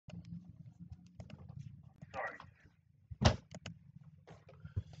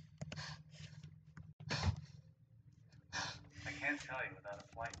tell you without a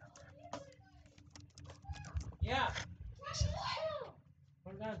flight number. Yeah.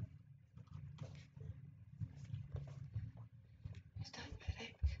 We're done. He's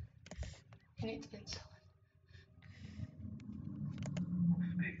diabetic. He needs insulin. We'll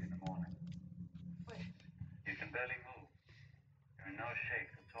speak in the morning. Wait. You can barely move. You're in no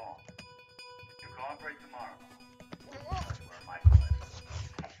shape at all. You cooperate tomorrow. That's where Michael is.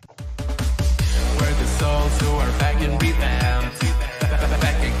 We're the souls who are back and revamped.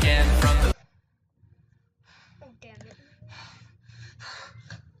 Back again from the... Oh, damn it.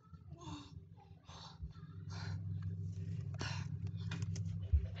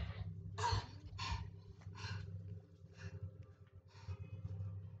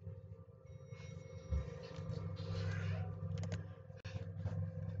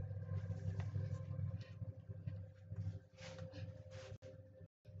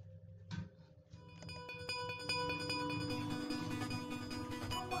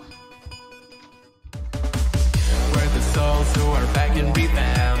 We're the souls who are back and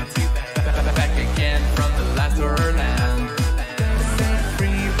revamped. Back again from the last horror land. Set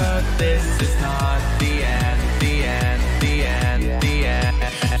free, but this is not the end. The end, the end, the end.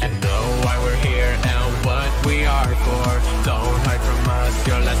 You know why we're here and what we are for. Don't hide from us,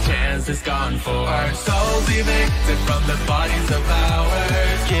 your last chance is gone for. Our souls evicted from the bodies of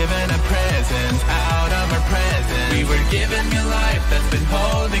ours. Given a present out of our present. We were given new life that's been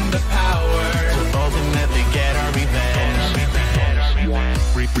holding the power to ultimately get our revenge.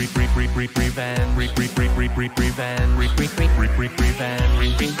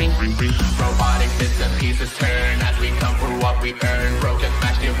 Robotic bits and pieces turn as we come for what we earn. Broken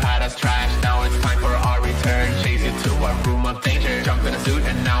match, you've had us trashed. Now it's time for our return. Chase you to a room of danger. Jump in a suit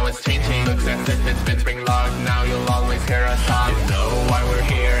and now it's changing. Looks as if it's been spring locked. Now you'll always hear us talk. You know why we're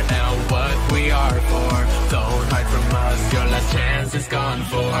here and what we are for. Don't hide from us, your last chance is gone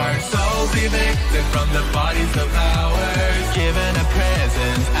for. Our souls evicted from the bodies of ours. Given a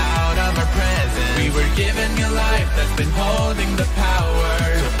present out of our present. We were given new life that's been holding the power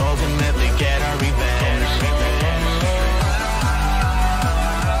to ultimately get our revenge.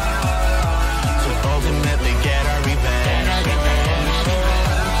 To ultimately get our revenge.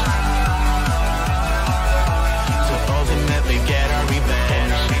 To ultimately get our revenge.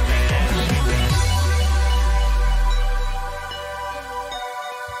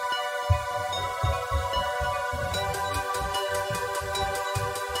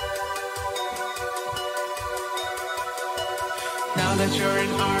 Now that you're in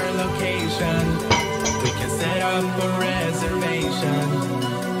our location, we can set up a reservation.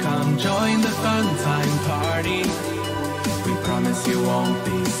 Come join the fun time party. We promise you won't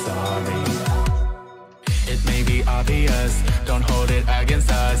be sorry. It may be obvious, don't hold it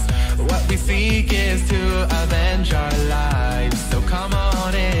against us. What we seek is to avenge our lives. So come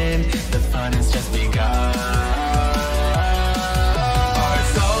on in, the fun has just begun.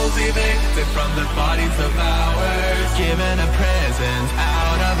 Souls evicted from the bodies of ours. Given a present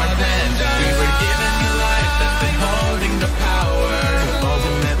out of our vengeance. We were given